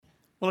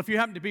Well, if you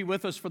happen to be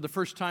with us for the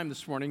first time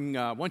this morning,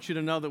 I want you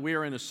to know that we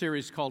are in a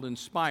series called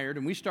Inspired,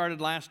 and we started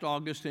last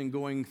August in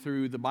going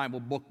through the Bible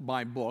book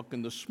by book,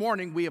 and this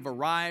morning we have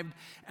arrived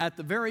at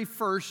the very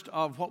first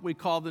of what we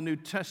call the New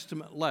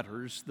Testament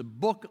letters, the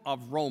book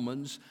of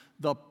Romans,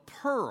 the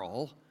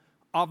pearl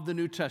of the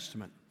New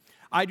Testament.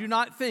 I do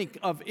not think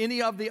of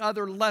any of the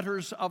other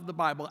letters of the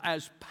Bible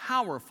as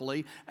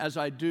powerfully as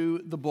I do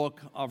the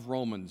book of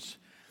Romans.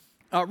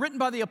 Written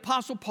by the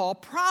Apostle Paul,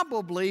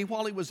 probably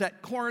while he was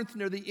at Corinth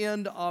near the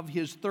end of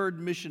his third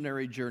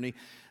missionary journey.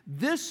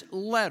 This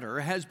letter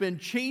has been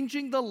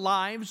changing the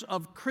lives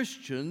of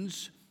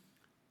Christians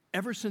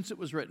ever since it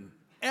was written.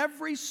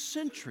 Every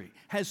century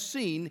has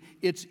seen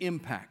its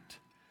impact.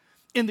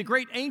 In the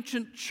great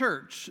ancient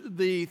church,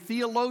 the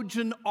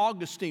theologian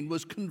Augustine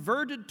was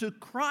converted to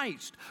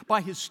Christ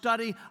by his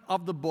study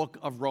of the book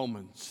of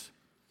Romans.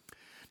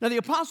 Now, the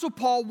Apostle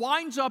Paul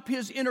winds up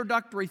his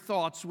introductory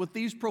thoughts with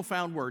these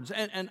profound words,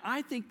 and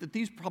I think that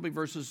these probably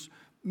verses,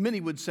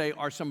 many would say,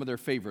 are some of their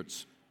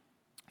favorites.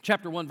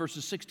 Chapter 1,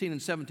 verses 16 and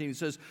 17, he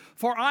says,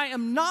 "For I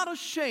am not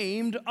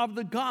ashamed of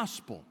the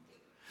gospel,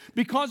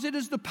 because it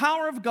is the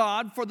power of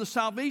God for the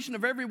salvation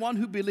of everyone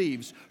who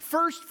believes,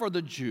 first for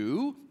the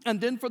Jew and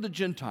then for the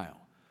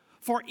Gentile.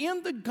 For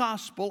in the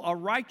gospel a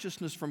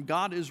righteousness from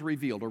God is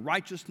revealed, a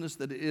righteousness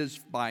that is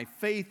by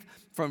faith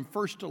from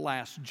first to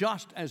last,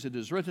 just as it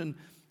is written,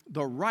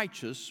 the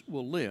righteous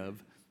will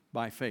live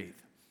by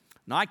faith."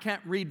 Now, I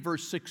can't read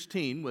verse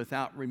 16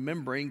 without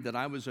remembering that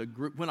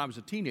when I was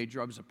a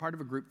teenager, I was a part of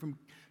a group from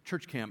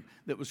church camp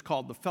that was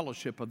called the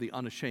Fellowship of the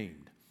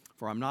Unashamed.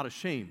 For I'm not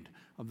ashamed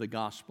of the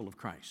gospel of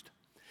Christ.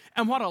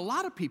 And what a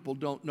lot of people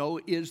don't know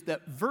is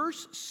that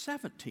verse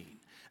 17,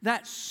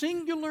 that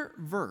singular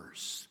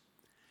verse,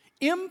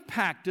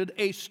 impacted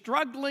a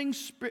struggling,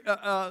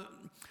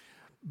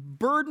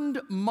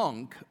 burdened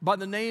monk by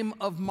the name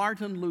of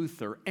Martin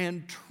Luther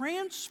and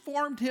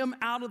transformed him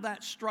out of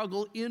that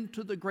struggle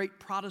into the great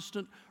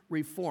Protestant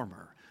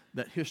reformer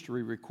that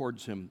history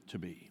records him to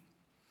be.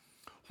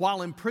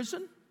 While in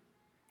prison,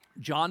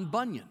 John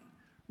Bunyan,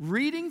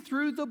 reading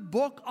through the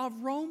book of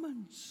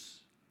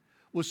Romans,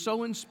 was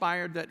so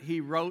inspired that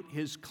he wrote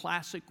his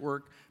classic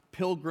work,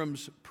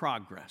 Pilgrim's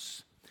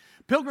Progress.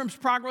 Pilgrim's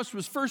Progress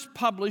was first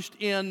published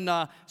in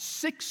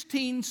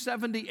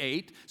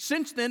 1678.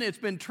 Since then, it's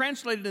been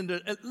translated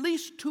into at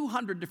least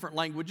 200 different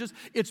languages.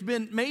 It's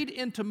been made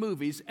into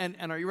movies, and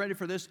are you ready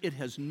for this? It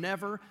has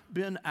never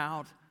been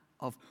out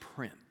of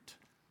print.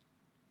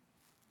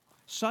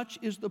 Such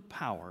is the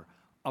power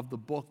of the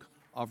book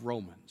of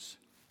Romans.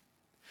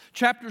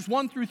 Chapters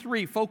 1 through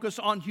 3 focus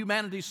on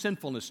humanity's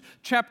sinfulness.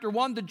 Chapter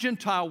 1, the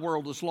Gentile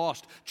world is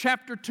lost.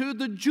 Chapter 2,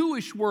 the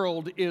Jewish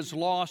world is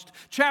lost.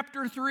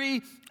 Chapter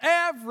 3,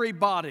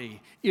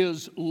 everybody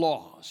is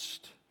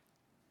lost.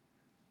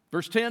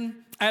 Verse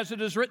 10, as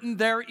it is written,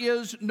 there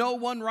is no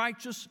one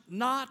righteous,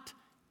 not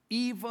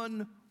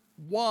even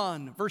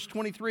one. Verse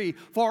 23,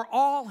 for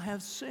all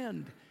have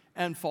sinned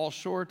and fall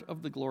short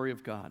of the glory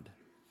of God.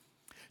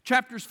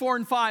 Chapters 4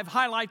 and 5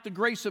 highlight the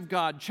grace of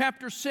God.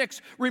 Chapter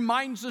 6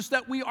 reminds us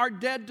that we are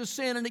dead to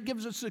sin, and it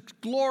gives us a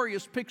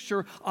glorious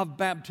picture of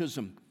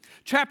baptism.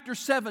 Chapter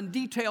 7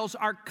 details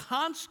our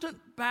constant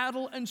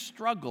battle and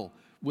struggle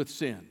with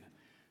sin.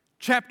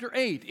 Chapter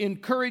 8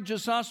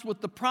 encourages us with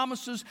the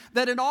promises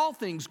that in all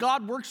things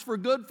God works for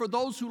good for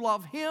those who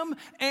love Him,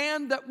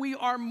 and that we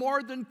are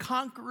more than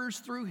conquerors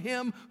through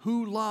Him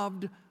who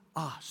loved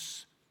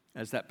us,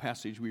 as that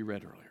passage we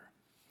read earlier.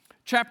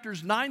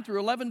 Chapters 9 through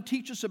 11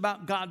 teach us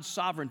about God's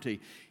sovereignty.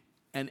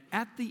 And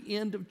at the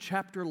end of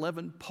chapter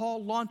 11,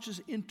 Paul launches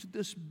into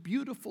this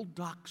beautiful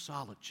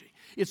doxology.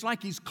 It's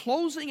like he's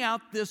closing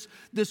out this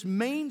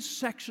main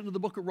section of the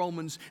book of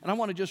Romans, and I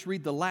want to just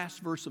read the last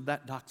verse of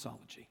that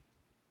doxology.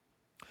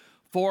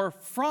 For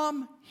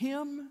from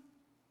Him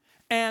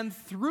and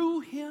through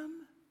Him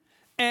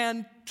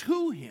and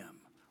to Him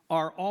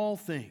are all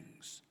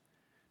things.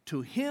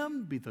 To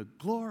Him be the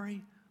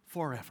glory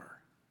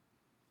forever.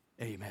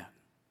 Amen.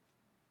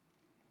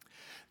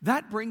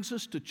 That brings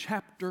us to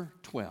chapter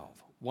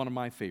 12, one of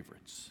my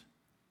favorites.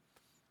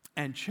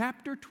 And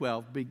chapter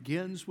 12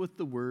 begins with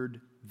the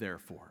word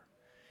therefore.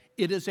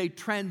 It is a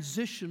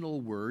transitional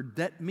word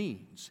that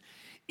means,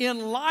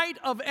 in light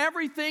of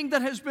everything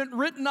that has been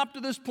written up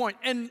to this point,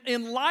 and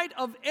in light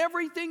of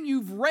everything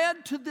you've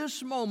read to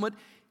this moment,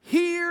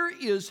 here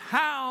is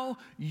how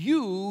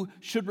you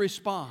should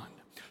respond.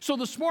 So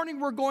this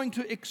morning we're going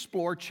to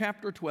explore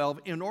chapter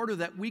 12 in order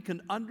that we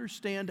can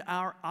understand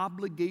our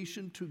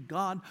obligation to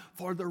God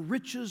for the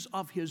riches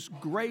of His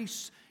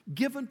grace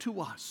given to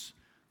us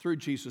through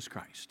Jesus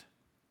Christ.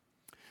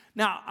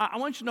 Now, I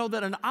want you to know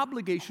that an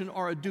obligation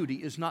or a duty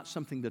is not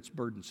something that's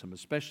burdensome,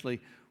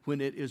 especially when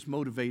it is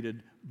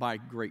motivated by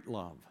great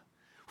love.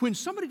 When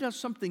somebody does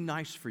something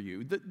nice for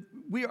you,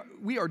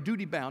 we are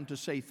duty-bound to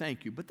say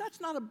thank you, but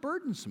that's not a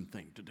burdensome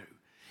thing to do.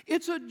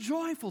 It's a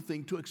joyful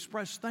thing to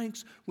express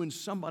thanks when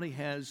somebody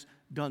has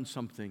done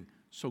something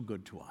so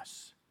good to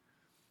us.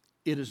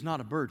 It is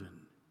not a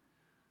burden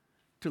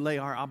to lay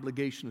our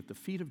obligation at the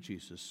feet of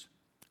Jesus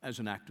as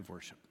an act of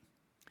worship.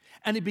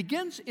 And he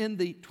begins in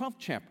the 12th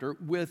chapter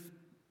with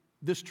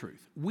this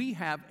truth. We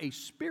have a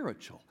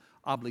spiritual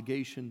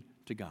obligation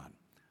to God.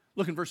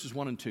 Look in verses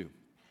 1 and 2.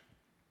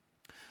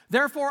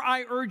 Therefore,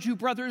 I urge you,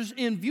 brothers,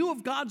 in view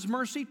of God's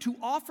mercy, to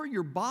offer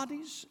your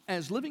bodies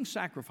as living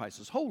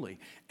sacrifices, holy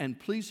and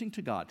pleasing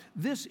to God.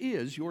 This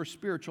is your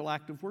spiritual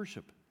act of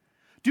worship.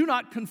 Do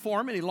not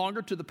conform any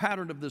longer to the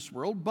pattern of this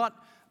world, but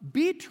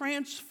be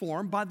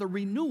transformed by the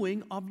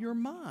renewing of your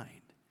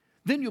mind.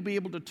 Then you'll be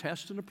able to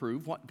test and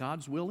approve what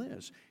God's will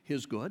is,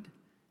 His good,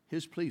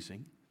 His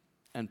pleasing,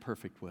 and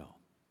perfect will.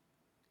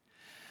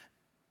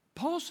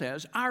 Paul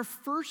says our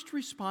first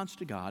response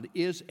to God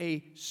is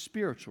a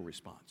spiritual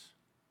response.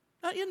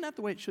 Now, isn't that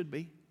the way it should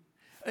be?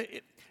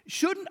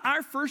 Shouldn't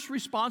our first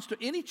response to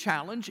any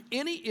challenge,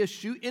 any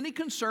issue, any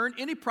concern,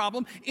 any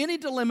problem, any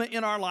dilemma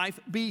in our life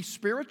be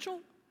spiritual?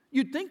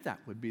 You'd think that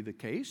would be the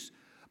case,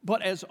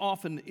 but as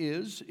often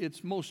is,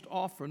 it's most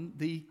often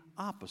the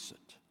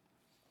opposite.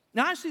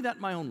 Now, I see that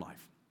in my own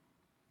life.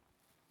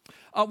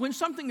 When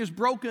something is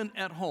broken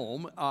at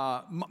home,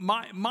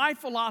 my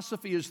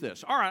philosophy is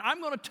this. All right,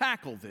 I'm going to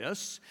tackle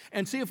this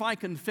and see if I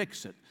can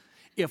fix it.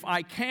 If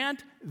I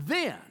can't,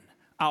 then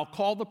I'll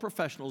call the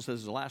professionals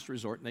as a last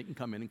resort, and they can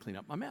come in and clean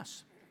up my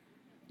mess.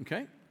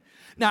 Okay?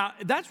 Now,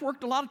 that's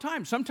worked a lot of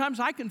times. Sometimes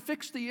I can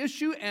fix the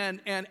issue,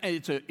 and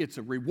it's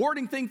a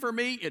rewarding thing for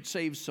me. It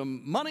saves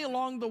some money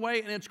along the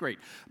way, and it's great.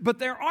 But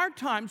there are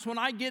times when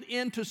I get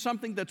into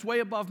something that's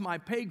way above my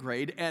pay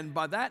grade, and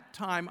by that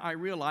time I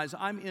realize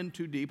I'm in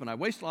too deep, and I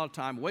waste a lot of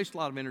time, waste a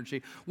lot of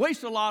energy,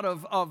 waste a lot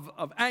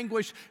of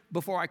anguish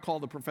before I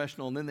call the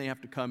professional, and then they have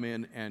to come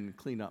in and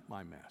clean up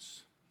my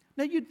mess.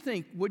 Now, you'd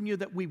think, wouldn't you,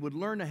 that we would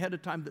learn ahead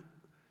of time that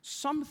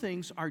some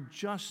things are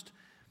just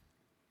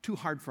too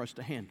hard for us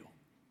to handle.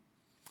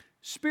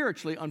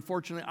 Spiritually,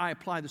 unfortunately, I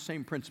apply the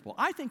same principle.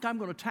 I think I'm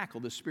going to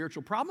tackle this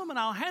spiritual problem, and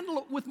I'll handle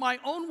it with my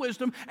own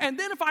wisdom, and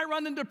then if I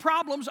run into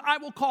problems, I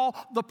will call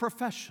the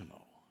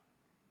professional.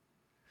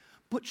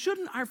 But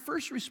shouldn't our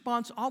first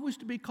response always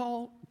to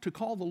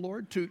call the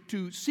Lord,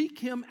 to seek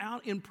Him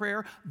out in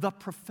prayer, the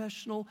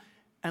professional,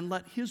 and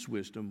let His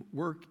wisdom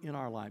work in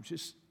our lives?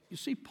 You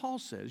see, Paul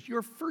says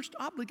your first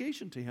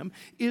obligation to Him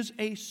is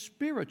a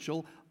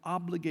spiritual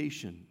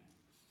obligation.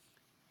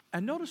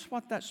 And notice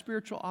what that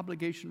spiritual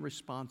obligation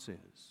response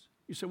is.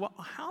 You say, well,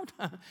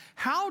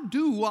 how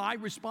do I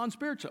respond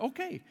spiritually?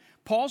 Okay,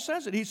 Paul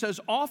says it. He says,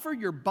 offer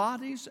your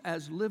bodies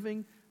as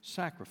living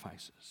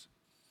sacrifices.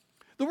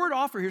 The word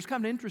offer here is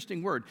kind of an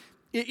interesting word.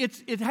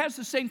 It has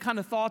the same kind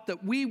of thought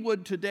that we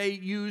would today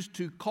use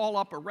to call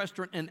up a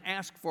restaurant and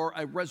ask for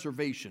a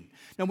reservation.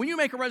 Now, when you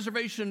make a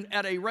reservation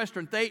at a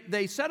restaurant,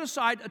 they set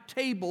aside a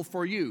table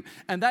for you.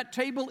 And that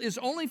table is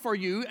only for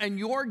you and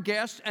your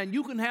guests, and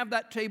you can have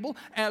that table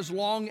as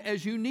long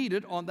as you need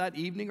it on that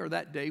evening or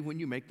that day when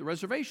you make the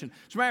reservation.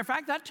 As a matter of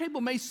fact, that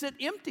table may sit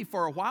empty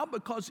for a while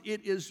because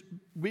it is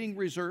being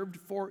reserved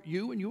for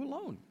you and you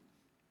alone.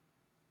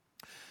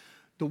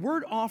 The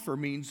word offer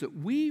means that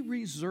we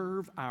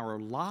reserve our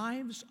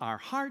lives, our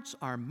hearts,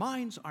 our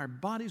minds, our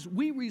bodies.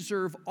 We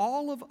reserve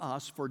all of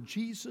us for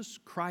Jesus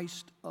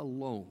Christ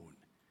alone.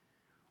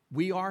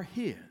 We are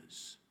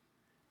His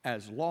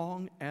as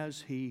long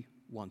as He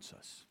wants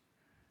us.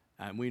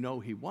 And we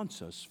know He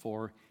wants us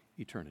for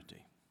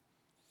eternity.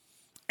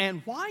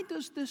 And why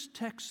does this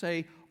text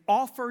say,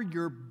 offer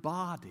your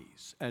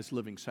bodies as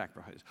living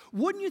sacrifices?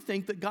 Wouldn't you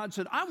think that God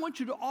said, I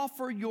want you to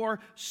offer your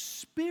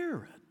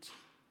spirit?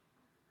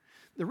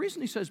 The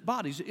reason He says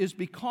bodies is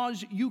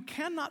because you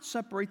cannot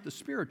separate the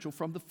spiritual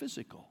from the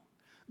physical.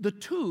 The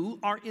two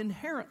are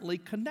inherently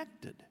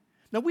connected.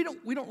 Now, we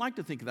don't like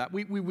to think of that.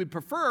 We would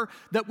prefer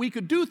that we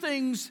could do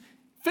things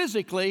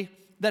physically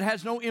that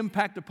has no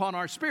impact upon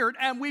our spirit,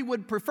 and we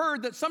would prefer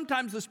that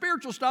sometimes the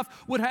spiritual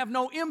stuff would have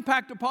no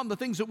impact upon the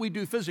things that we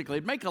do physically.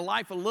 It'd make a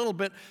life a little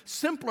bit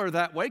simpler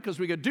that way because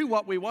we could do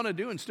what we want to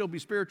do and still be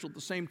spiritual at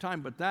the same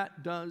time, but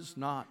that does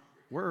not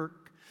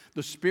work.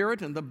 The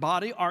spirit and the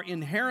body are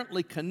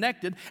inherently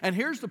connected. And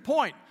here's the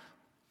point.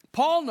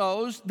 Paul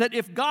knows that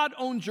if God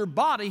owns your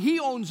body, He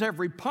owns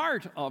every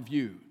part of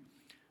you.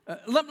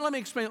 Let me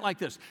explain it like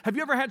this. Have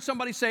you ever had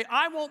somebody say,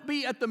 I won't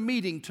be at the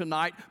meeting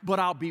tonight, but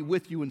I'll be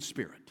with you in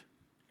spirit?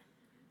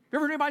 You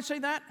ever heard anybody say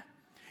that?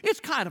 It's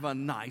kind of a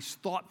nice,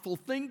 thoughtful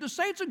thing to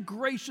say. It's a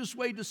gracious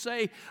way to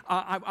say,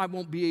 I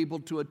won't be able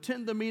to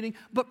attend the meeting.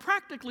 But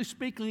practically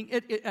speaking,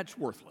 it's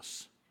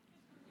worthless.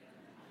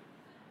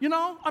 You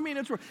know, I mean,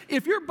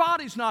 if your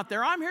body's not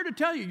there, I'm here to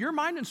tell you, your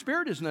mind and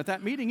spirit isn't at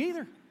that meeting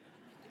either.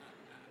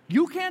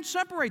 You can't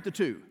separate the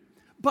two.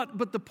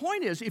 But the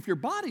point is, if your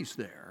body's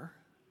there,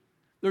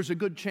 there's a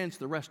good chance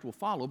the rest will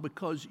follow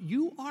because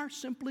you are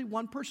simply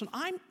one person.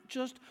 I'm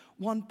just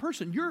one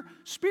person. Your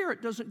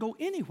spirit doesn't go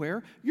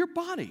anywhere. Your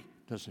body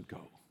doesn't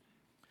go.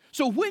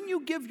 So when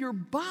you give your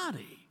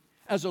body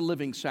as a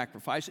living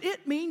sacrifice,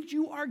 it means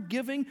you are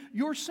giving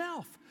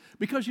yourself.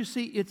 Because you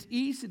see, it's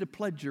easy to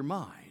pledge your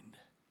mind.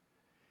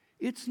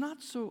 It's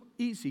not so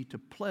easy to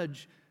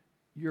pledge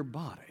your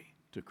body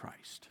to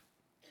Christ.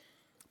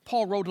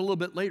 Paul wrote a little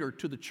bit later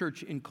to the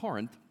church in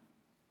Corinth,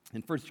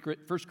 In 1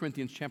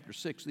 Corinthians chapter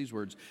 6, these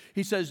words,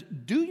 he says,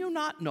 "Do you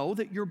not know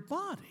that your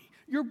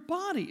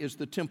body is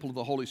the temple of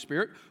the Holy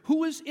Spirit,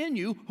 who is in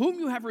you, whom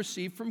you have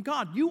received from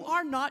God? You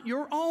are not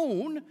your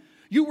own.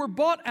 You were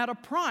bought at a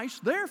price.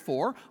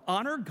 Therefore,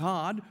 honor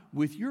God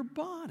with your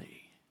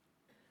body."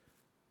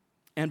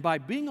 And by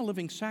being a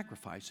living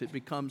sacrifice, it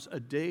becomes a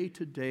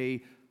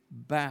day-to-day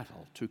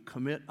battle to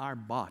commit our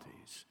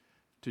bodies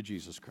to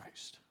Jesus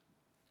Christ.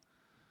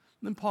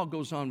 And then Paul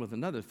goes on with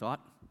another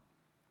thought.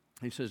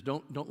 He says,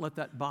 don't let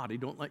that body,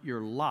 don't let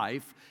your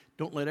life,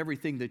 don't let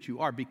everything that you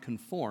are be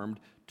conformed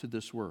to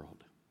this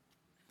world.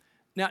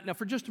 Now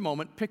for just a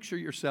moment, picture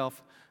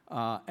yourself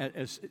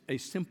as a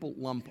simple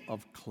lump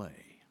of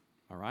clay,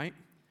 all right?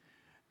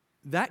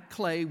 That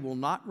clay will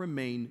not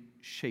remain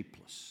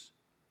shapeless.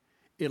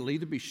 It'll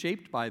either be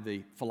shaped by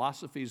the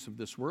philosophies of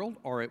this world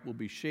or it will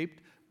be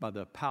shaped by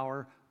the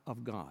power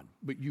of God.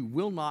 But you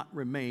will not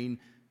remain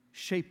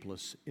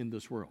shapeless in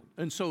this world.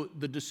 And so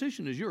the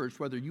decision is yours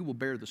whether you will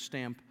bear the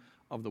stamp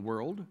of the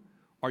world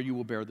or you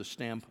will bear the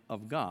stamp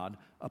of God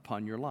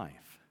upon your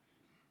life.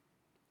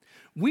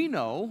 We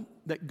know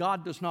that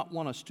God does not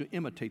want us to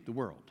imitate the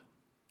world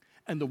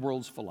and the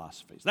world's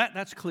philosophies.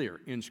 That's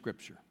clear in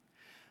Scripture.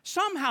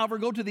 Some, however,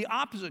 go to the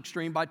opposite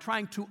extreme by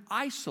trying to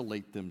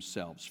isolate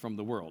themselves from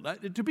the world,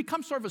 to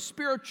become sort of a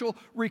spiritual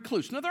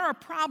recluse. Now, there are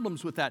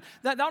problems with that.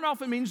 That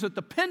often means that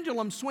the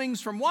pendulum swings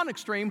from one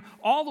extreme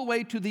all the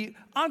way to the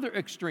other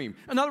extreme.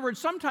 In other words,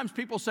 sometimes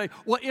people say,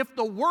 well, if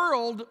the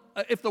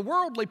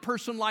worldly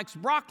person likes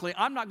broccoli,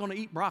 I'm not going to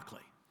eat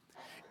broccoli.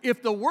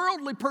 If the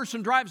worldly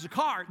person drives a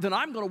car, then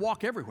I'm going to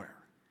walk everywhere.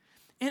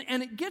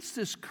 And it gets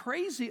this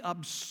crazy,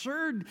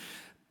 absurd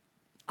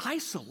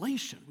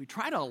isolation. We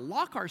try to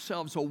lock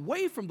ourselves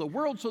away from the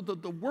world so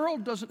that the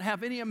world doesn't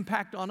have any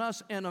impact on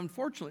us, and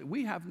unfortunately,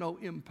 we have no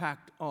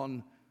impact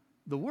on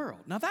the world.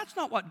 Now, that's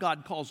not what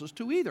God calls us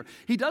to either.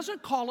 He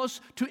doesn't call us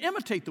to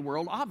imitate the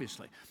world,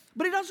 obviously,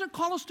 but He doesn't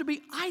call us to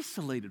be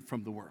isolated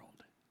from the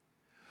world.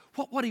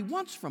 What He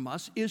wants from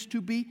us is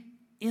to be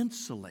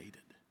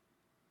insulated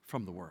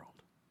from the world.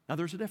 Now,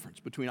 there's a difference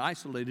between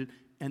isolated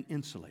and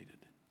insulated.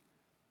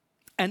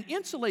 An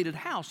insulated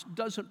house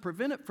doesn't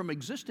prevent it from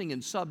existing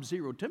in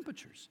sub-zero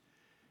temperatures.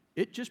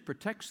 It just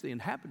protects the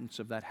inhabitants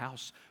of that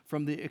house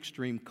from the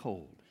extreme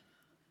cold.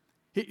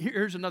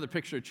 Here's another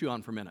picture to chew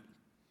on for a minute.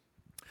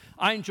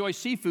 I enjoy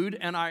seafood,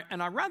 and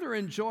I rather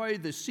enjoy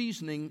the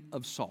seasoning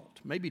of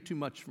salt. Maybe too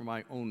much for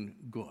my own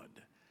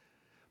good.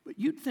 But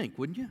you'd think,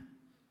 wouldn't you?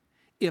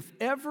 If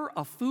ever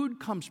a food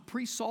comes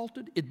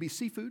pre-salted, it'd be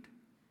seafood.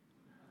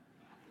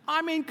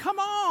 I mean, come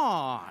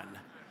on.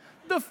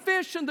 The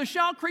fish and the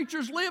shell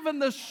creatures live in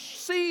the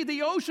sea,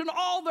 the ocean,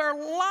 all their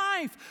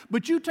life.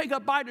 But you take a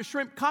bite of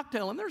shrimp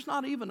cocktail, and there's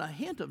not even a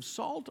hint of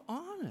salt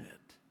on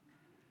it.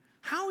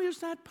 How is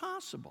that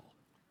possible?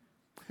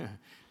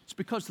 It's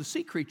because the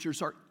sea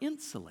creatures are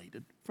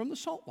insulated from the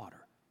salt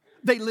water.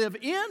 They live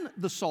in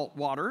the salt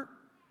water.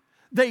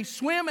 They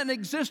swim and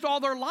exist all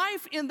their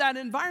life in that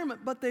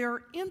environment, but they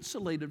are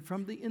insulated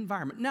from the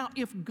environment. Now,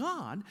 if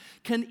God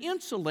can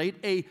insulate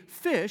a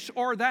fish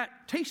or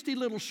that tasty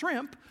little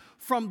shrimp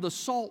from the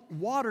salt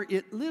water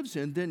it lives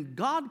in, then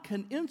God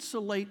can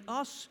insulate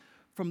us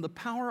from the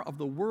power of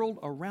the world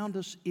around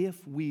us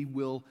if we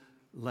will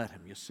let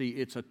Him. You see,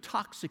 it's a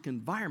toxic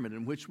environment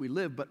in which we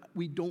live, but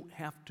we don't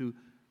have to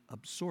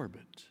absorb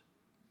it.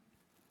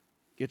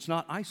 It's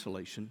not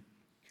isolation,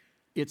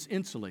 it's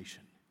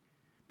insulation.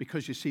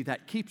 Because you see,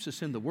 that keeps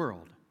us in the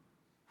world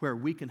where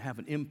we can have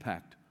an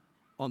impact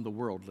on the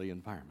worldly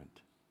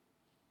environment.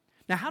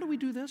 Now, how do we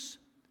do this?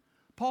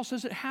 Paul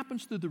says it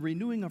happens through the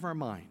renewing of our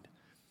mind,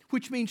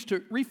 which means to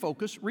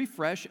refocus,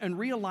 refresh, and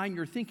realign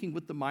your thinking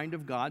with the mind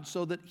of God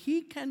so that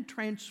He can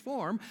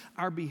transform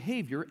our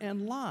behavior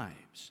and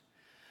lives.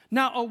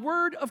 Now, a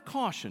word of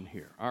caution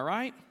here, all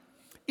right?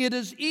 It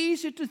is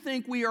easy to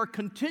think we are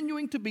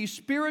continuing to be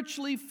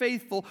spiritually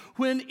faithful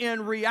when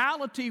in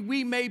reality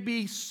we may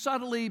be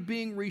subtly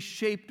being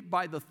reshaped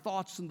by the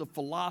thoughts and the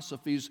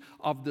philosophies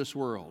of this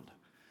world.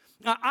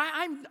 Now,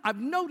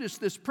 I've noticed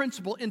this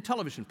principle in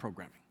television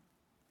programming.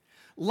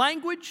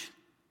 Language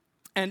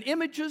and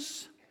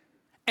images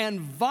and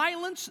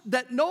violence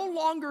that no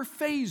longer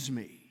faze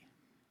me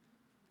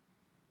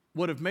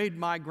would have made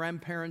my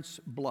grandparents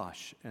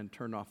blush and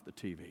turn off the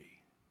TV.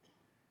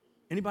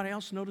 Anybody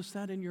else notice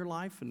that in your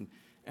life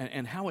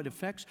and how it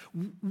affects?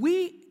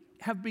 We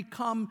have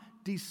become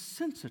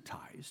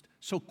desensitized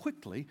so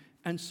quickly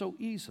and so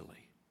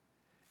easily.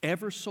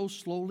 Ever so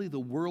slowly, the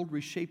world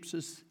reshapes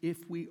us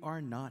if we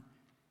are not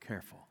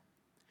careful.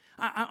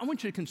 I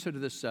want you to consider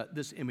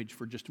this image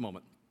for just a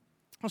moment.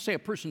 Let's say a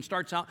person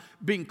starts out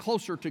being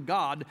closer to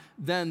God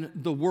than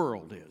the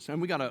world is.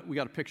 And we got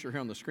a picture here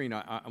on the screen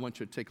I want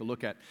you to take a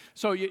look at.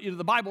 So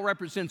the Bible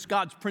represents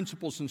God's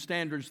principles and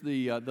standards.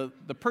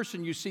 The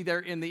person you see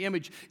there in the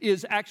image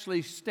is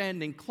actually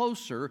standing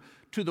closer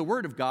to the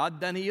Word of God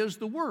than he is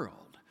the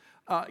world.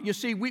 You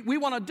see, we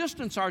want to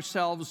distance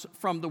ourselves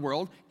from the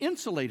world,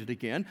 insulate it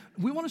again.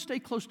 We want to stay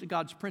close to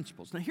God's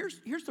principles. Now,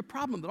 here's the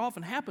problem that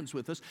often happens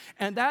with us,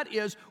 and that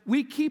is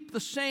we keep the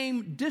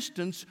same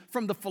distance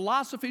from the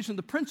philosophies and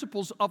the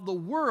principles of the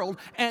world,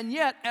 and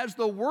yet as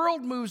the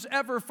world moves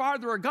ever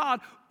farther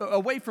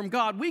away from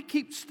God, we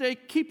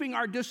keeping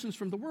our distance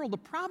from the world. The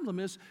problem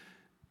is,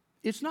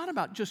 it's not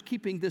about just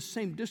keeping this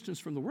same distance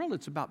from the world.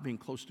 It's about being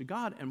close to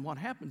God. And what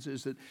happens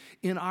is that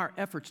in our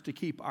efforts to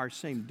keep our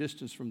same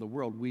distance from the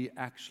world, we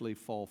actually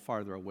fall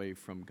farther away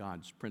from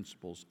God's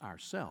principles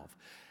ourselves.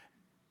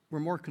 We're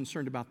more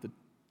concerned about the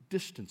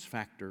distance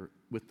factor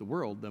with the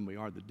world than we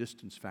are the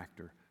distance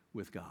factor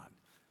with God.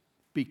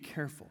 Be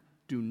careful.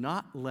 Do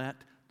not let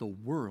the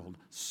world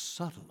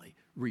subtly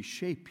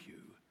reshape you.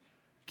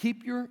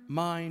 Keep your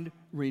mind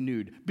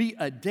renewed. Be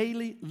a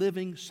daily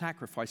living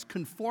sacrifice.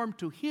 Conform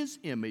to His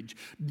image,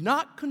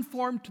 not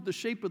conform to the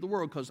shape of the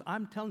world, because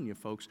I'm telling you,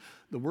 folks,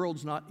 the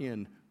world's not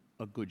in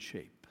a good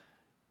shape.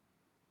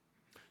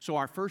 So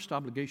our first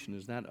obligation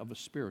is that of a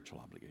spiritual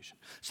obligation.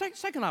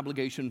 Second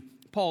obligation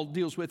Paul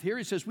deals with here,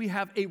 he says we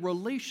have a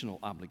relational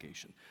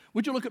obligation.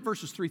 Would you look at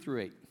verses 3 through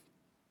 8?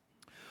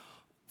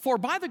 For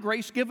by the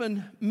grace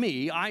given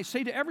me, I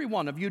say to every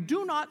one of you,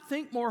 do not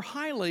think more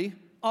highly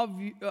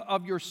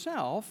of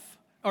yourself,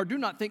 or do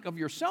not think of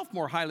yourself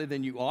more highly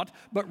than you ought,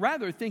 but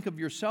rather think of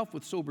yourself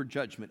with sober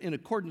judgment, in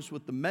accordance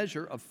with the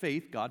measure of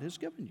faith God has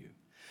given you.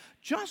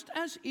 Just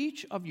as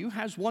each of you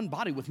has one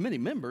body with many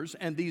members,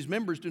 and these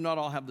members do not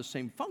all have the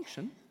same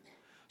function,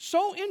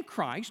 so in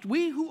Christ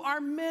we who are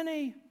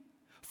many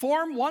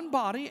form one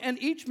body, and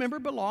each member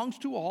belongs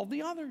to all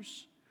the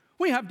others.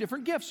 We have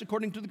different gifts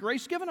according to the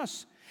grace given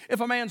us. If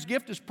a man's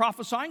gift is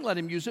prophesying, let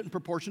him use it in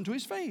proportion to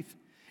his faith.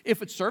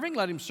 If it's serving,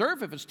 let him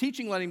serve. If it's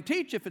teaching, let him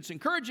teach. If it's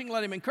encouraging,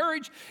 let him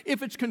encourage.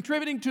 If it's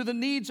contributing to the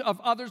needs of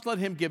others, let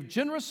him give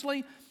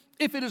generously.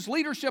 If it is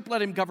leadership,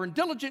 let him govern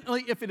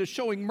diligently. If it is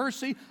showing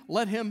mercy,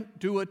 let him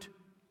do it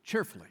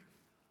cheerfully.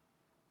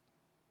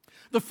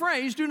 The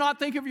phrase, do not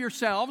think of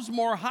yourselves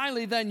more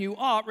highly than you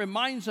ought,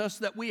 reminds us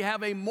that we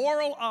have a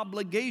moral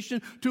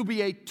obligation to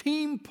be a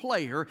team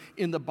player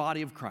in the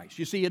body of Christ.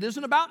 You see, it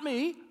isn't about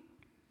me,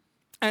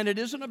 and it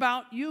isn't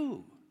about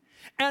you.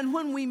 And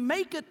when we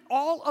make it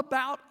all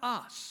about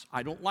us,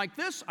 I don't like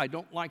this, I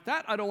don't like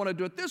that, I don't want to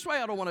do it this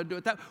way, I don't want to do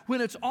it that. When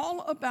it's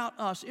all about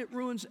us, it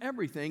ruins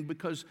everything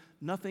because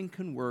nothing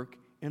can work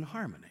in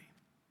harmony.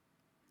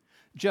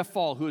 Jeff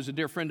Fall, who is a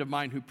dear friend of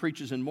mine who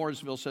preaches in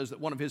Mooresville, says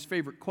that one of his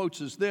favorite quotes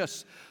is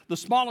this: the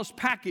smallest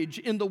package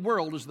in the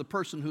world is the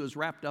person who is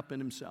wrapped up in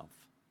himself.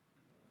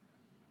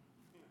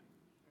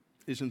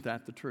 Isn't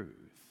that the truth?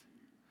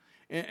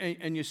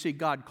 And you see,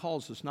 God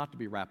calls us not to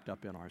be wrapped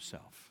up in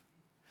ourselves.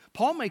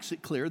 Paul makes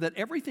it clear that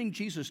everything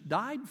Jesus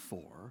died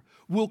for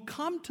will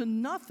come to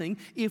nothing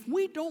if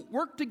we don't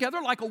work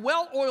together like a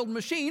well-oiled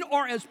machine,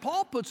 or as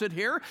Paul puts it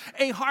here,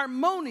 a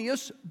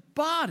harmonious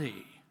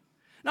body.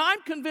 Now,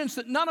 I'm convinced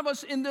that none of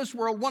us in this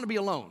world want to be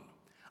alone.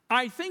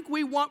 I think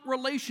we want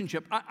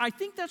relationship. I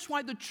think that's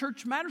why the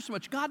church matters so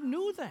much. God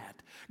knew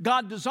that.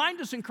 God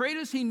designed us and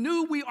created us. He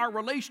knew we are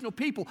relational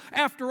people.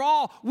 After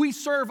all, we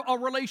serve a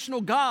relational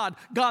God,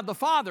 God the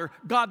Father,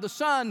 God the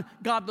Son,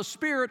 God the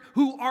Spirit,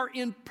 who are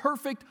in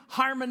perfect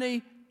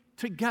harmony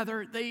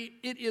together.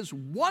 It is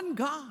one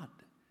God.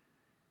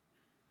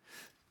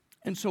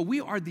 And so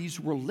we are these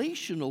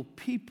relational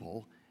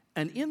people,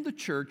 and in the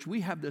church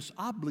we have this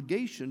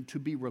obligation to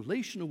be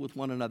relational with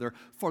one another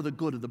for the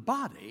good of the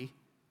body,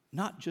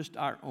 not just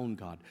our own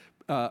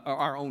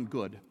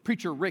good.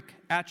 Preacher Rick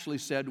actually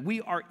said, we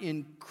are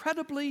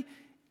incredibly,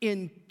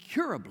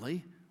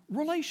 incurably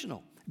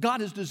relational.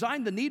 God has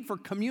designed the need for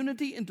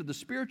community into the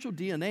spiritual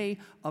DNA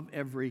of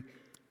every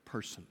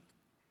person.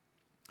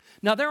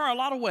 Now, there are a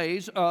lot of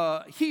ways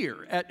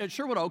here at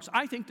Sherwood Oaks,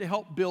 I think, to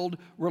help build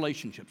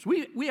relationships.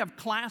 We have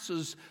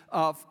classes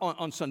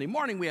on Sunday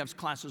morning. We have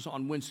classes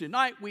on Wednesday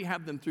night. We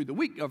have them through the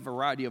week, a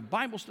variety of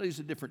Bible studies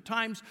at different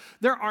times.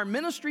 There are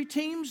ministry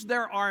teams.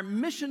 There are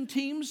mission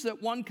teams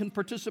that one can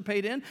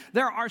participate in.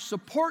 There are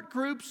support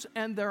groups,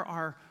 and there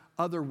are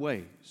other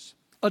ways.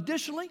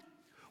 Additionally,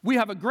 we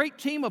have a great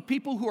team of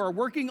people who are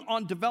working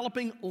on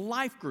developing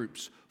life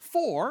groups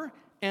for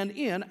and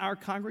in our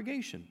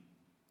congregation.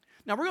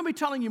 Now, we're going to be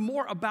telling you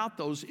more about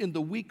those in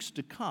the weeks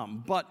to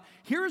come, but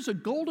here's a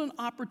golden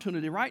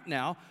opportunity right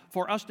now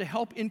for us to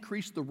help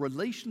increase the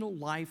relational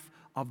life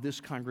of this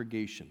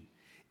congregation.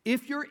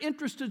 If you're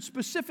interested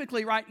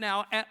specifically right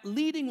now at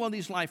leading one of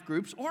these life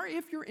groups, or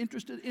if you're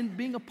interested in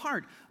being a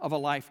part of a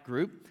life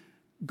group,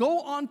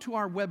 go on to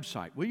our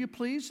website, will you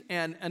please?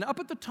 And up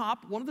at the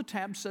top, one of the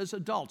tabs says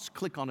Adults.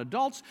 Click on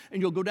Adults, and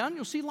you'll go down and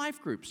you'll see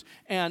life groups.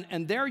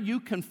 And there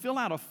you can fill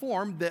out a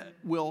form that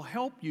will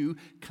help you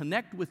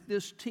connect with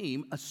this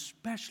team,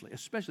 especially.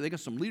 They got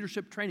some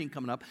leadership training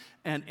coming up.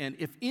 And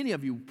if any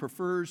of you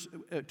prefers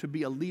to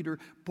be a leader,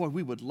 boy,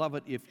 we would love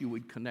it if you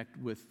would connect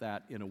with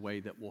that in a way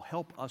that will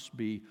help us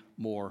be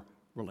more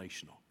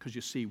relational. Because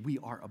you see, we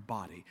are a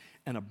body,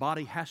 and a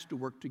body has to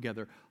work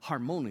together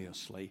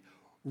harmoniously,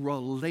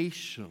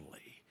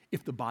 relationally,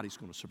 if the body's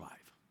going to survive.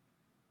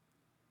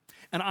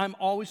 And I'm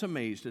always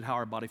amazed at how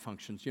our body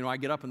functions. You know, I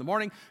get up in the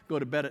morning, go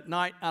to bed at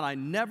night, and I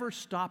never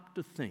stop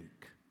to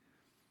think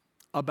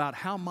about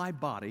how my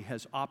body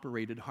has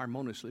operated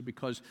harmoniously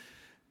because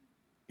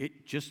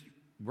it just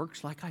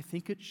works like I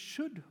think it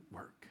should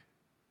work.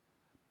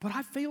 But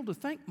I fail to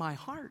thank my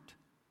heart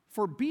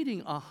for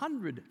beating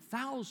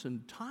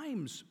 100,000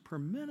 times per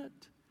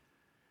minute.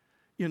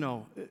 You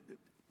know,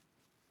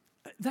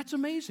 that's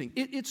amazing.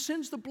 It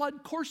sends the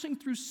blood coursing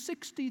through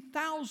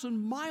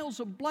 60,000 miles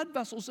of blood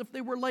vessels if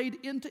they were laid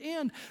end to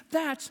end.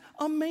 That's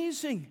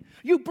amazing.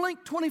 You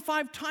blink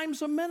 25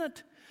 times a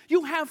minute.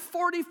 You have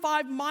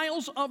 45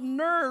 miles of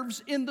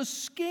nerves in the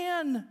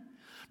skin.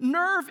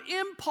 Nerve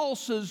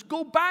impulses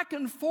go back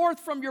and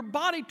forth from your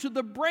body to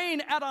the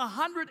brain at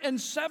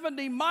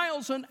 170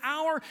 miles an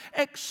hour,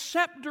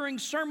 except during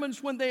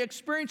sermons when they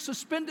experience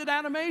suspended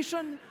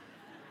animation.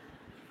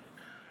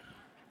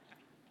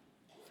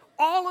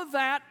 All of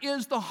that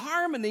is the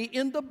harmony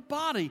in the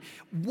body.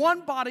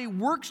 One body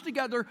works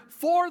together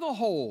for the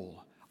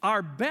whole.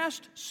 Our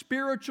best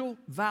spiritual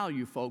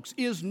value, folks,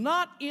 is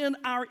not in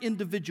our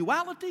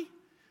individuality,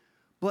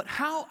 but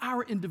how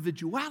our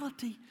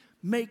individuality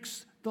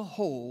makes the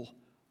whole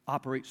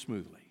operate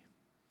smoothly.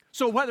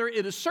 So whether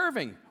it is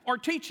serving or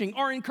teaching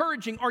or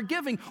encouraging or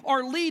giving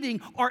or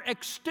leading or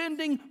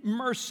extending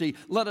mercy,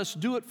 let us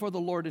do it for the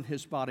Lord and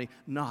His body,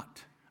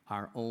 not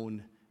our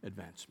own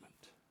advancement.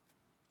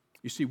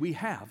 You see, we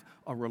have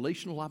a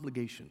relational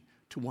obligation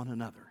to one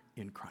another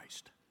in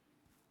Christ.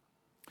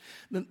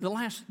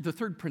 The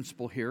third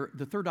principle here,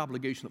 the third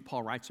obligation that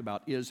Paul writes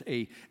about is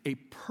a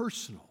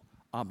personal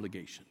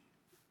obligation.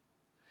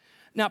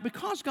 Now,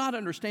 because God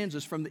understands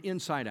us from the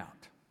inside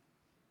out,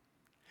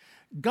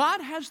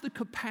 God has the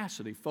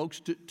capacity,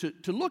 folks,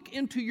 to look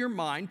into your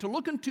mind, to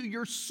look into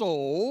your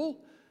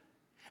soul,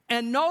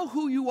 and know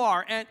who you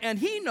are. And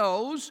He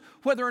knows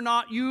whether or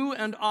not you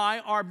and I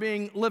are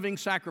being living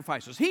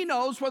sacrifices. He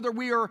knows whether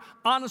we are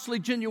honestly,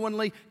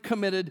 genuinely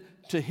committed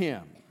to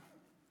Him.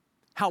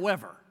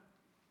 However,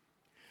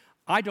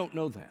 I don't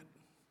know that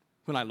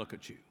when I look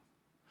at you.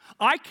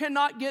 I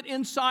cannot get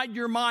inside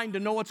your mind to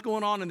know what's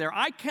going on in there.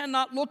 I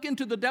cannot look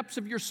into the depths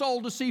of your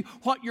soul to see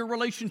what your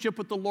relationship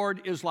with the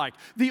Lord is like.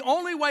 The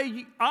only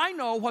way I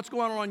know what's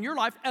going on in your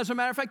life, as a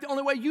matter of fact, the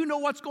only way you know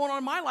what's going on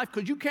in my life,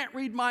 because you can't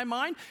read my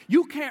mind,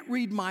 you can't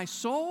read my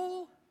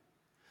soul.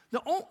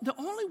 The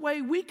only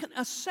way we can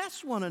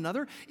assess one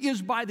another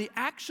is by the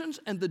actions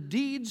and the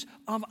deeds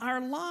of our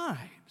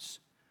lives.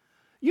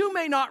 You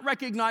may not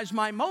recognize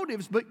my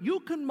motives, but you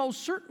can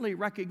most certainly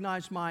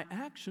recognize my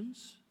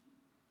actions.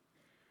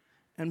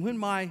 And when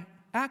my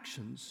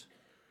actions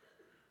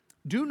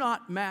do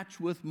not match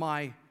with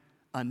my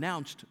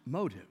announced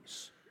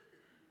motives,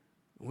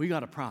 we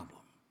got a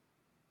problem.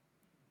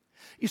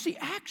 You see,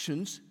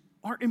 actions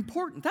are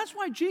important. That's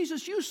why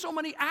Jesus used so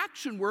many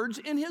action words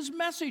in His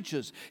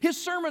messages. His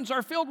sermons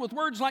are filled with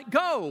words like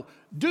go,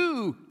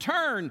 do,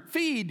 turn,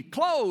 feed,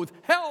 clothe,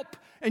 help.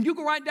 And you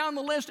go right down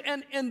the list,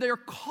 and they're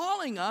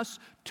calling us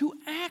to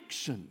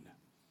action.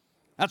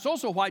 That's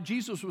also why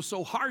Jesus was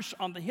so harsh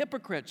on the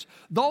hypocrites,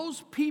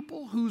 those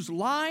people whose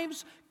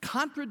lives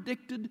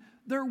contradicted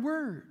their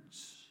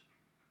words.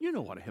 You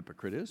know what a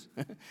hypocrite is.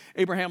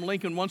 Abraham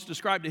Lincoln once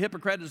described a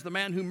hypocrite as the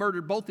man who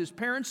murdered both his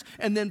parents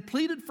and then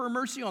pleaded for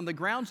mercy on the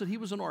grounds that he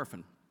was an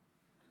orphan.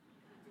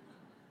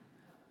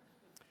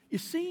 You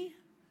see,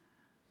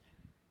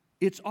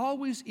 it's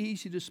always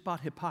easy to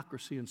spot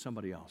hypocrisy in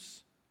somebody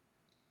else.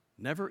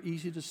 Never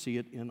easy to see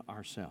it in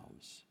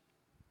ourselves.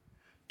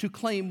 To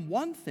claim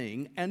one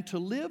thing and to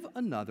live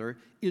another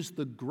is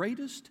the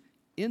greatest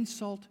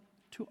insult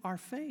to our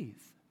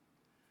faith.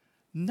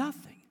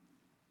 Nothing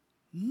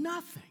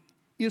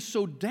is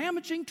so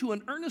damaging to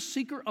an earnest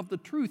seeker of the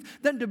truth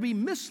than to be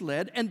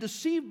misled and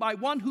deceived by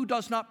one who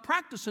does not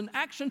practice in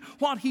action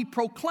what he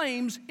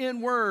proclaims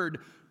in word.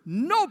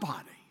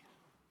 Nobody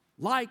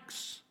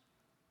likes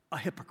a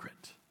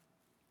hypocrite.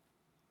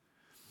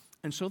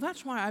 And so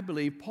that's why I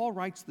believe Paul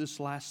writes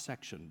this last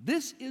section.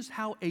 This is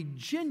how a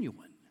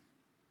genuine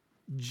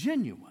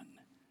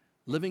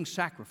living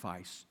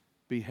sacrifice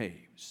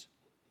behaves.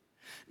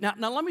 Now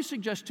let me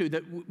suggest too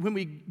that when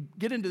we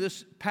get into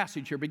this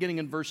passage here, beginning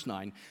in verse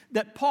 9,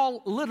 that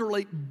Paul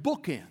literally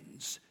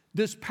bookends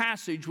this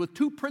passage with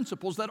two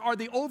principles that are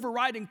the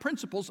overriding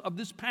principles of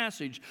this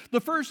passage.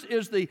 The first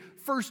is the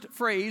first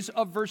phrase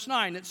of verse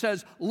 9. It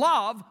says,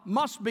 love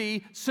must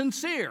be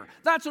sincere.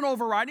 That's an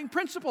overriding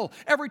principle.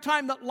 Every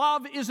time that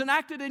love is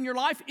enacted in your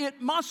life,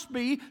 it must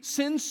be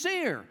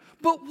sincere.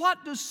 But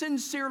what does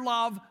sincere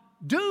love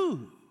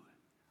do?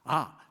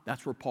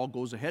 That's where Paul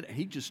goes ahead and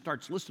he just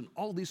starts listing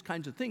all these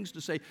kinds of things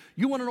to say,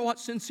 you want to know what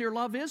sincere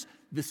love is?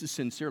 This is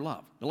sincere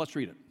love. Now let's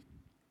read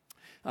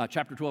it.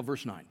 Chapter 12,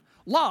 verse 9.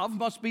 Love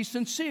must be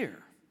sincere.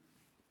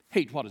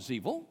 Hate what is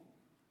evil.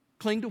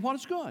 Cling to what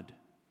is good.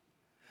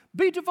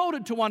 Be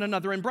devoted to one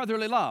another in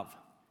brotherly love.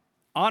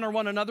 Honor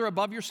one another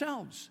above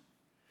yourselves.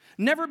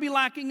 Never be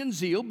lacking in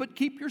zeal, but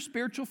keep your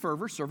spiritual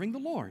fervor serving the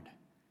Lord.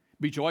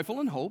 Be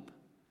joyful in hope,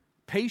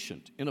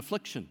 patient in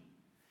affliction,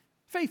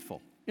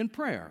 faithful in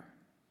prayer.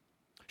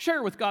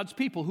 Share with God's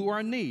people who are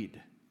in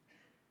need.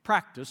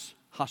 Practice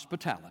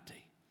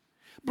hospitality.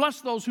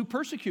 Bless those who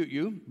persecute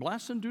you.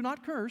 Bless and do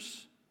not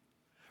curse.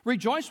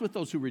 Rejoice with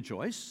those who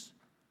rejoice.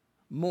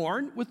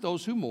 Mourn with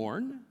those who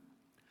mourn.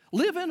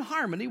 Live in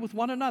harmony with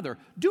one another.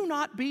 Do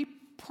not be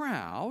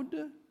proud,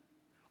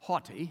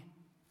 haughty,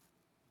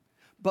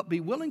 but be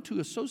willing to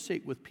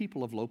associate with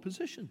people of low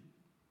position.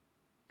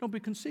 Don't be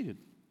conceited.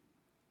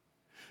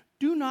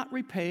 Do not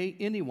repay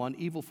anyone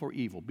evil for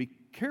evil. Be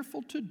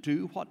careful to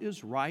do what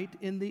is right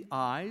in the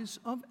eyes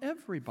of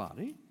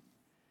everybody.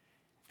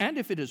 And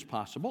if it is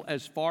possible,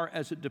 as far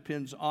as it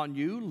depends on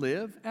you,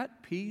 live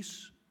at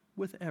peace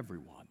with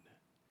everyone.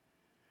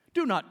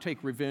 Do not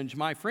take revenge,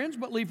 my friends,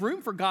 but leave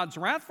room for God's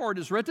wrath, for it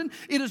is written,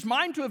 "It is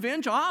mine to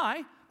avenge,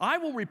 I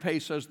will repay,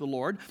 says the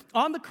Lord."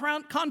 On the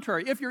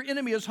contrary, if your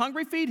enemy is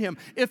hungry, feed him.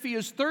 If he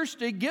is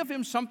thirsty, give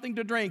him something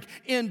to drink.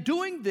 In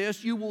doing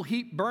this, you will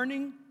heap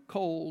burning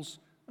coals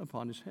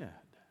upon his head.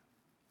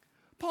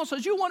 Paul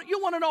says, you want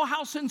to know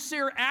how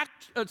sincere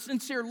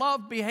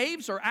love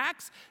behaves or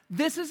acts?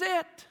 This is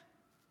it.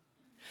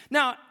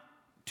 Now,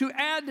 to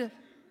add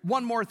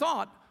one more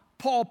thought,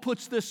 Paul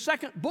puts this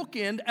second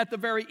bookend at the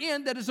very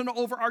end that is an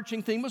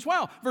overarching theme as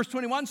well. Verse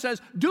 21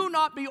 says, do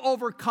not be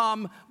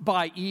overcome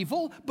by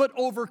evil, but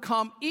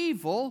overcome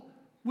evil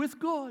with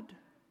good.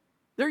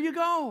 There you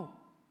go.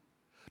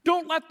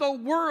 Don't let the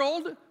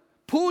world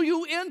pull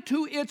you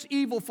into its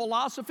evil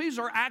philosophies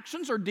or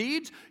actions or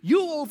deeds.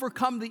 You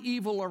overcome the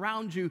evil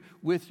around you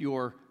with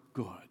your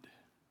good.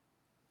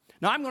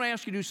 Now, I'm going to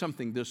ask you to do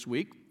something this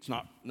week. It's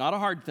not a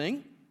hard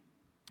thing.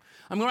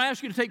 I'm going to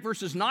ask you to take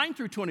verses 9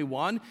 through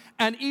 21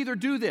 and either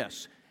do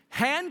this: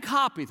 hand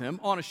copy them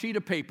on a sheet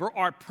of paper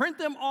or print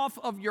them off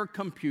of your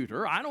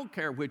computer, I don't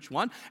care which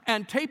one,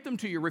 and tape them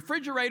to your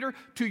refrigerator,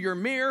 to your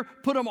mirror,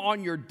 put them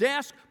on your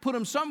desk, put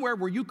them somewhere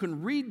where you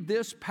can read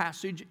this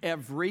passage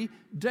every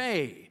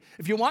day.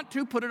 If you want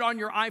to, put it on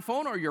your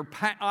iPhone or your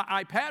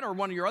iPad or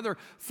one of your other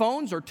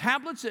phones or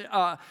tablets.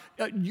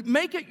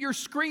 Make it your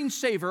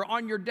screensaver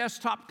on your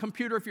desktop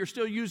computer if you're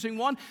still using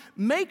one.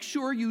 Make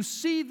sure you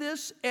see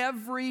this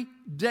every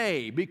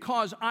day,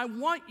 because I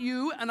want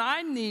you and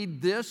I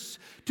need this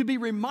to be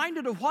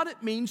reminded of what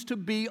it means to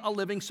be a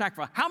living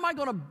sacrifice. How am I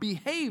going to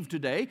behave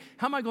today?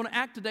 How am I going to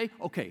act today?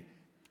 Okay,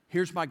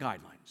 here's my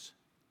guidelines.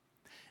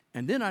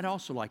 And then I'd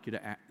also like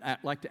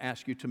to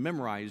ask you to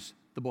memorize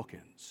the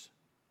bookends.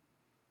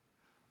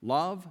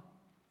 Love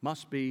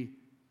must be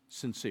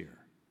sincere.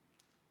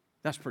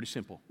 That's pretty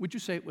simple. Would you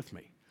say it with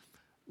me?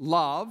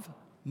 Love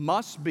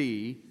must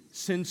be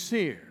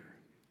sincere.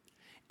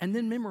 And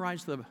then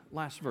memorize the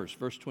last verse,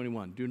 verse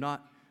 21. Do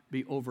not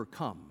be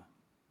overcome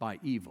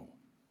by evil,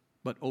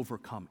 but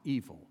overcome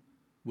evil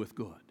with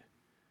good.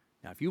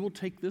 Now, if you will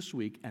take this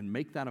week and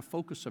make that a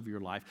focus of your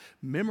life,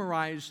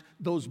 memorize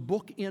those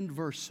bookend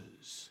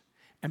verses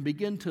and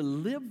begin to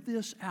live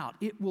this out,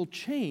 it will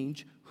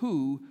change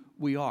who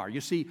we are. You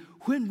see,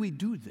 when we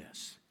do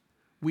this,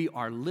 we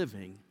are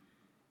living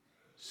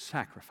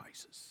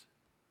sacrifices.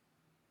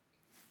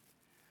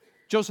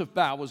 Joseph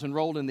Bał was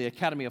enrolled in the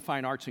Academy of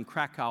Fine Arts in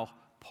Krakow,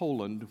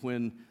 Poland,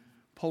 when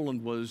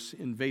Poland was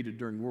invaded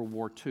during World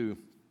War II.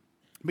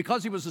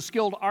 Because he was a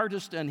skilled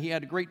artist and he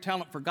had a great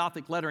talent for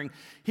Gothic lettering,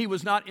 he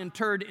was not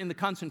interred in the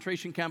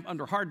concentration camp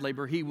under hard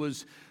labor. He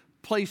was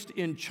placed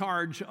in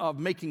charge of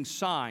making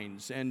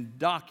signs and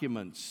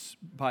documents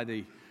by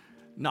the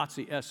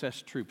Nazi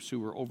SS troops who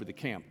were over the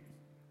camp.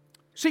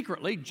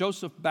 Secretly,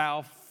 Joseph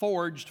Bał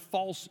forged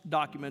false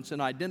documents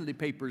and identity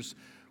papers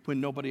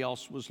when nobody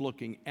else was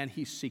looking, and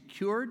he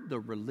secured the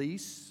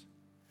release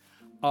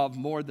of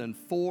more than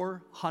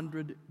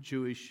 400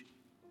 Jewish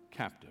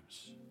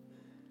captives.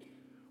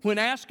 When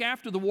asked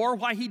after the war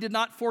why he did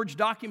not forge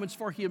documents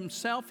for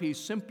himself, he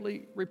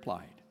simply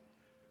replied,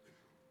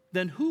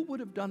 "Then who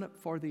would have done it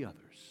for the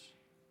others?"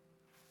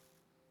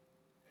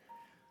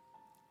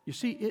 You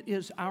see, it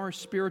is our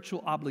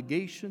spiritual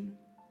obligation,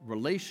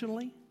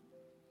 relationally,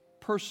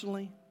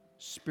 personally,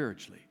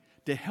 spiritually,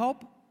 to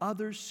help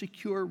others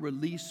secure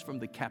release from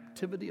the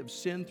captivity of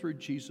sin through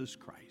Jesus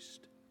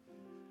Christ.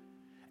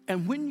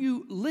 And when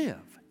you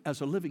live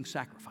as a living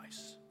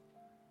sacrifice,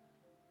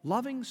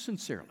 loving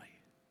sincerely,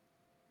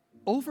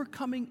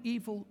 overcoming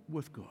evil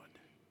with good,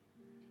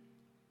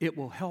 it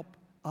will help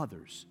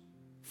others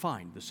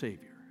find the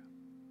Savior.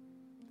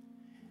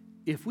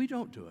 If we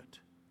don't do it,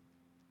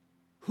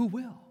 who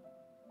will?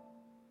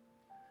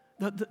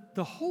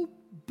 The whole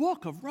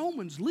book of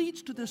Romans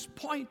leads to this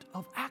point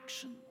of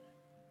action.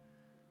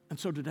 And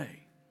so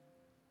today,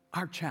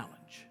 our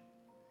challenge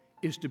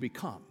is to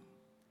become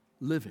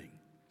living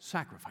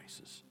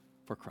sacrifices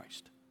for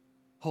Christ,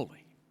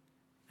 holy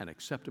and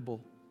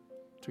acceptable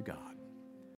to God.